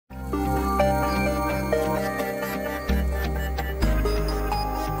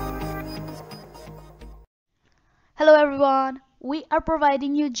We are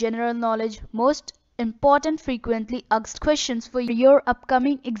providing you general knowledge, most important frequently asked questions for your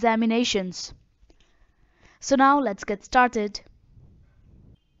upcoming examinations. So now let's get started.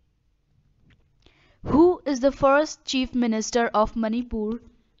 Who is the first Chief Minister of Manipur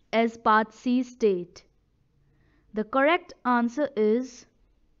as Part C state? The correct answer is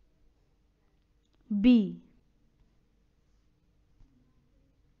B.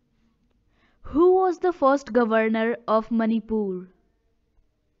 Who was the first governor of Manipur?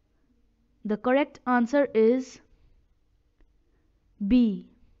 The correct answer is B.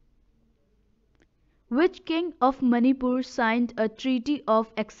 Which king of Manipur signed a treaty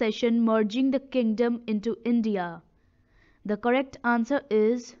of accession merging the kingdom into India? The correct answer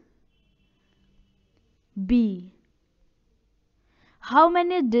is B. How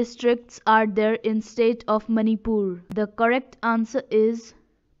many districts are there in state of Manipur? The correct answer is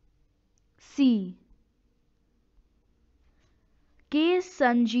C. K.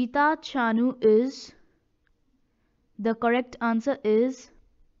 Sanjita Chanu is. The correct answer is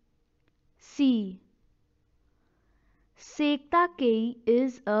C. Sekta Kei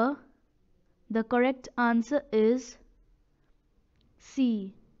is a. The correct answer is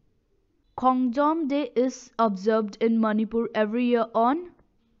C. Khongjom Day is observed in Manipur every year on.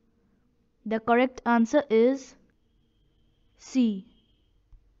 The correct answer is C.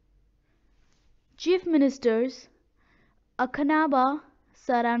 Chief Ministers Akhanaba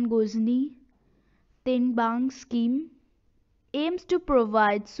Sarangozni Tengbang scheme aims to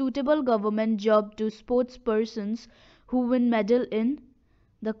provide suitable government job to sportspersons who win medal in.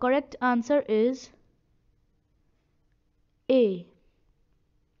 The correct answer is A.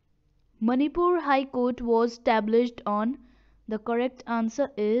 Manipur High Court was established on. The correct answer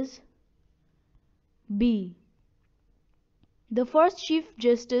is B. The first Chief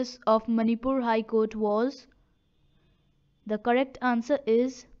Justice of Manipur High Court was. The correct answer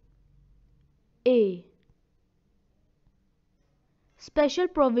is A. Special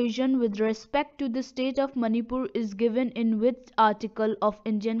provision with respect to the state of Manipur is given in which article of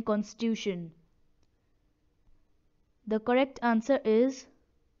Indian Constitution? The correct answer is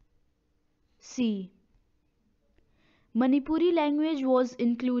C. Manipuri language was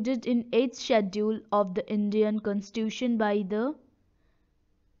included in 8th schedule of the Indian Constitution by the.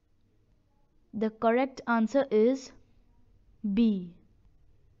 The correct answer is B.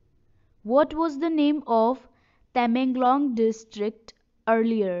 What was the name of Tamenglong district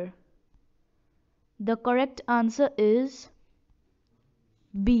earlier? The correct answer is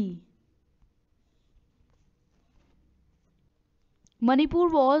B. Manipur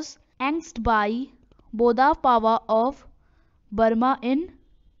was annexed by Bodha Pawa of Burma in.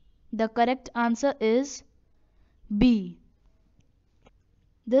 The correct answer is B.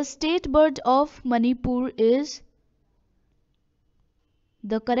 The state bird of Manipur is.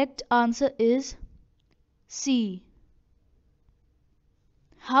 The correct answer is C.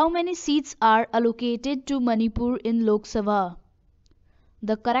 How many seats are allocated to Manipur in Lok Sabha?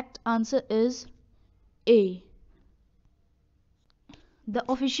 The correct answer is A. The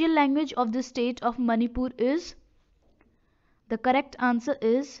official language of the state of Manipur is. The correct answer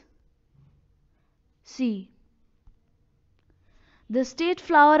is C. The state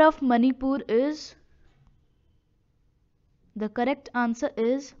flower of Manipur is. The correct answer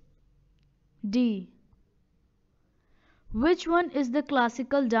is D. Which one is the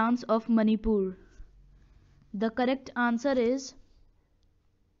classical dance of Manipur? The correct answer is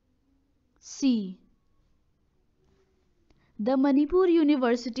C. The Manipur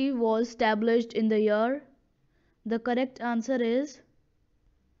University was established in the year. The correct answer is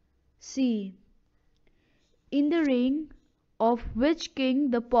C. In the reign of which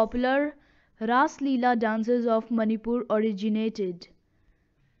king the popular Ras Leela dances of Manipur originated?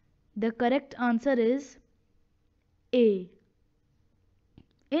 The correct answer is A.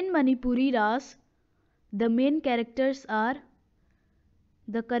 In Manipuri Ras, the main characters are.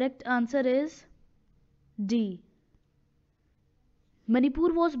 The correct answer is D.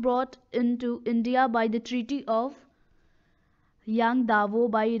 Manipur was brought into India by the Treaty of Yangdavo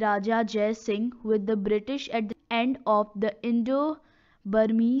by Raja Jai Singh with the British at the end of the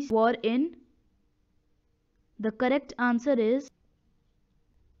Indo-Burmese War in. The correct answer is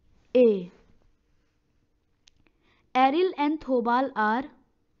A. Eril and Thobal are.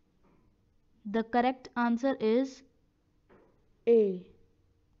 The correct answer is A.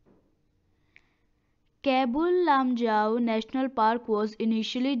 Kabul Lamjao National Park was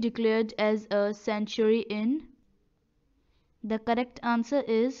initially declared as a sanctuary in. The correct answer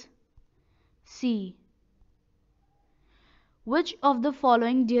is C. Which of the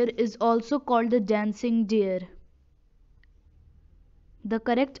following deer is also called the dancing deer? The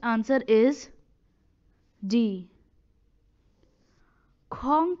correct answer is D.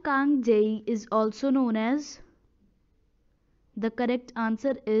 Khong Kang Jai is also known as. The correct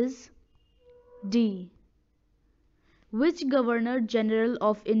answer is D. Which Governor General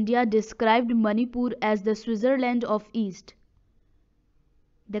of India described Manipur as the Switzerland of East?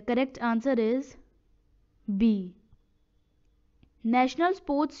 The correct answer is B. National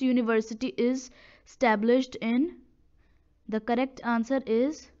Sports University is established in. The correct answer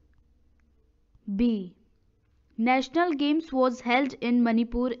is B. National Games was held in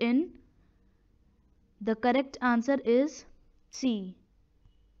Manipur in. The correct answer is C.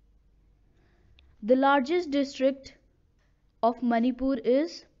 The largest district of Manipur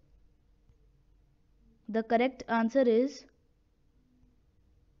is. The correct answer is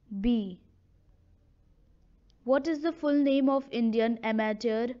B. What is the full name of Indian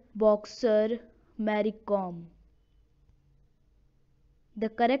amateur boxer Mary Kom? The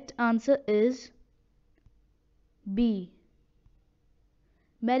correct answer is B.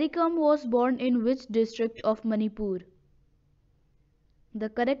 Mary Kom was born in which district of Manipur? The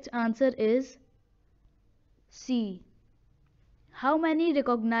correct answer is C. How many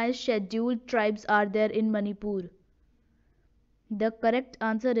recognized scheduled tribes are there in Manipur? The correct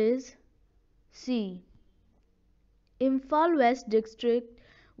answer is C. Imphal West district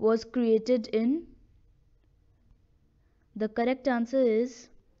was created in. The correct answer is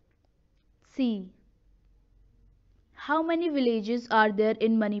C. How many villages are there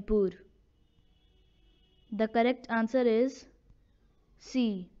in Manipur? The correct answer is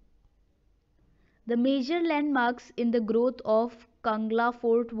C. The major landmarks in the growth of Kangla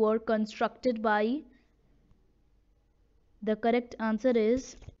Fort were constructed by. The correct answer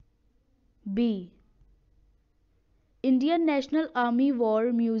is B. Indian National Army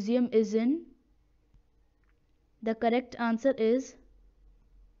War Museum is in. The correct answer is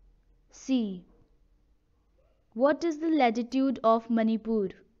C. What is the latitude of Manipur?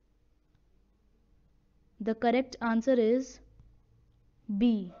 The correct answer is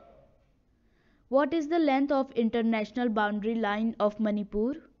B. What is the length of international boundary line of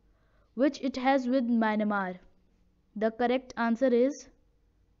Manipur, which it has with Myanmar? The correct answer is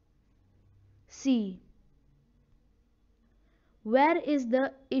C. Where is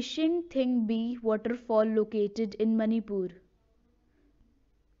the Ishing Thingbi waterfall located in Manipur?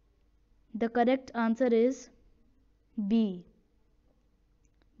 The correct answer is B.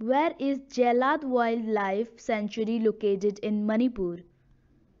 Where is Jalad Wildlife Sanctuary located in Manipur?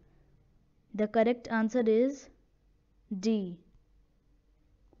 The correct answer is D.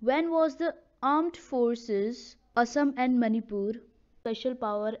 When was the Armed Forces Assam and Manipur Special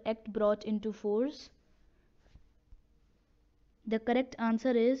Power Act brought into force? The correct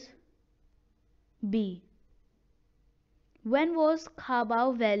answer is B. When was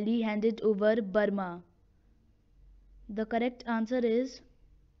Khabao Valley handed over Burma? The correct answer is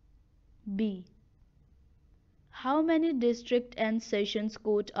B. How many district and sessions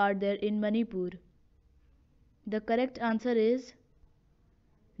court are there in Manipur? The correct answer is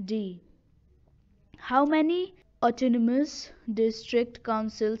D. How many autonomous district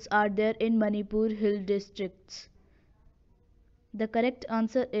councils are there in Manipur Hill districts? The correct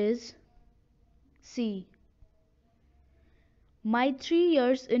answer is C. My 3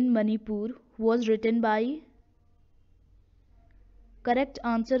 Years in Manipur was written by. Correct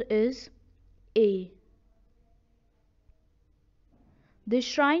answer is A. The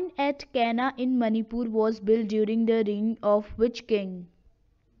shrine at Kaina in Manipur was built during the reign of which king?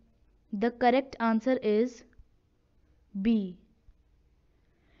 The correct answer is B.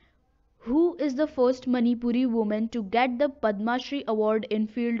 Who is the first Manipuri woman to get the Padma Shri award in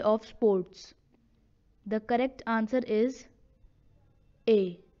field of sports? The correct answer is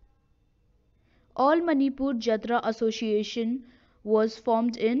A. All Manipur Jatra Association was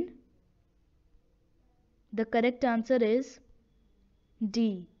formed in. The correct answer is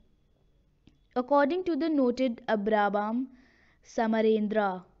D. According to the noted Abraham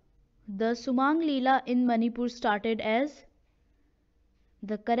Samarendra, the Sumang Leela in Manipur started as.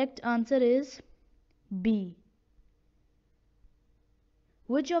 The correct answer is B.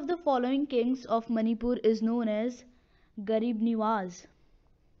 Which of the following kings of Manipur is known as Garib Niwaz?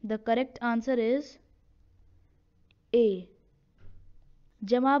 The correct answer is A.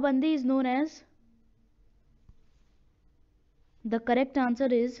 Jamabandi is known as. The correct answer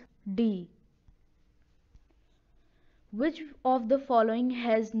is D. Which of the following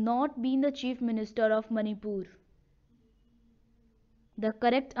has not been the Chief Minister of Manipur? The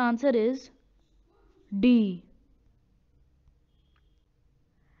correct answer is D.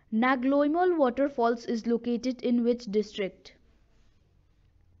 Nagloimol Waterfalls is located in which district?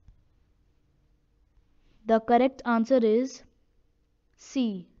 The correct answer is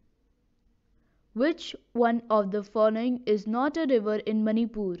C. Which one of the following is not a river in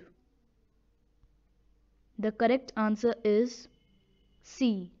Manipur? The correct answer is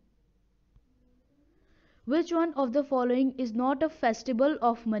C. Which one of the following is not a festival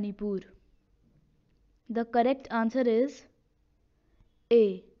of Manipur? The correct answer is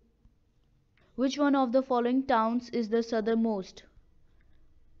A. Which one of the following towns is the southernmost?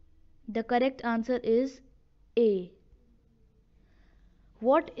 The correct answer is A.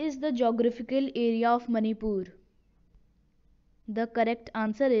 What is the geographical area of Manipur? The correct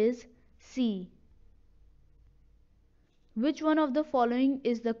answer is C. Which one of the following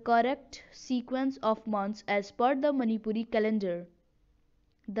is the correct sequence of months as per the Manipuri calendar?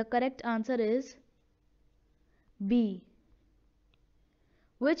 The correct answer is B.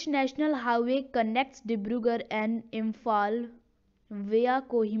 Which national highway connects Dibrugarh and Imphal via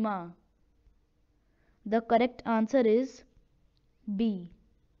Kohima? The correct answer is B.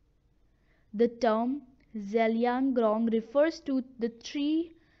 The term Zeliangrong refers to the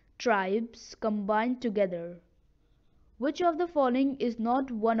three tribes combined together. Which of the following is not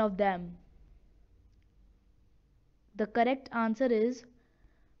one of them? The correct answer is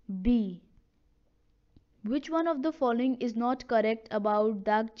B. Which one of the following is not correct about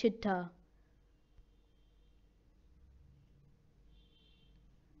Dag Chitta?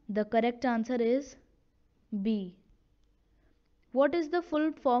 The correct answer is B. What is the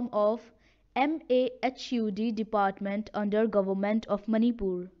full form of MAHUD department under Government of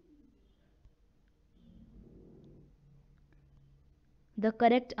Manipur? The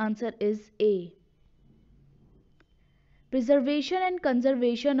correct answer is A. Preservation and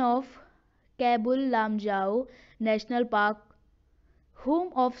conservation of Kabul Lamjao National Park,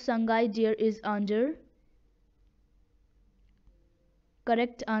 home of Sangai deer, is under.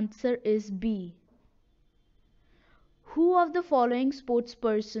 Correct answer is B. Who of the following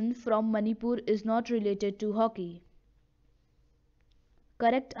sportsperson from Manipur is not related to hockey?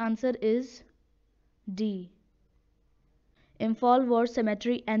 Correct answer is D. Imphal War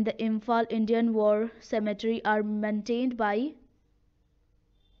Cemetery and the Imphal Indian War Cemetery are maintained by.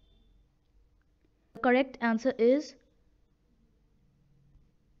 The correct answer is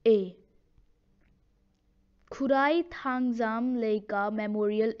A. Khurai Thangzam Leika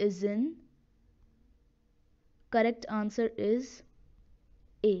Memorial is in. Correct answer is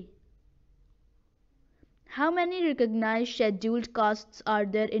A. How many recognized scheduled castes are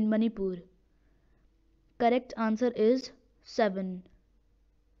there in Manipur? Correct answer is 7.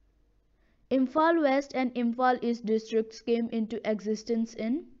 Imphal West and Imphal East districts came into existence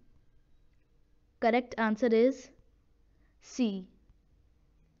in. Correct answer is C.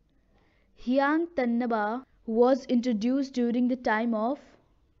 Hyang Tannaba was introduced during the time of.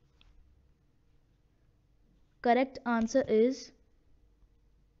 Correct answer is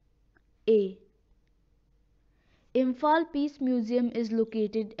A. Imphal Peace Museum is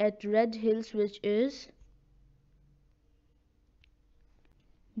located at Red Hills, which is.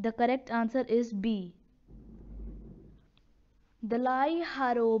 The correct answer is B. The Lai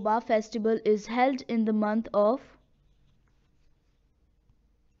Haroba festival is held in the month of.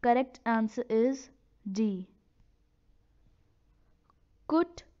 Correct answer is D.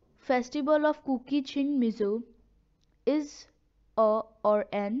 Kut festival of Kuki Chin Mizo is a or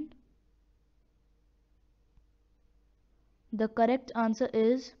an. The correct answer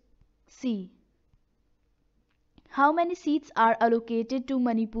is C. How many seats are allocated to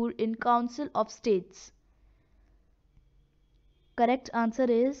Manipur in Council of States? Correct answer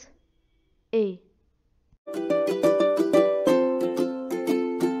is A.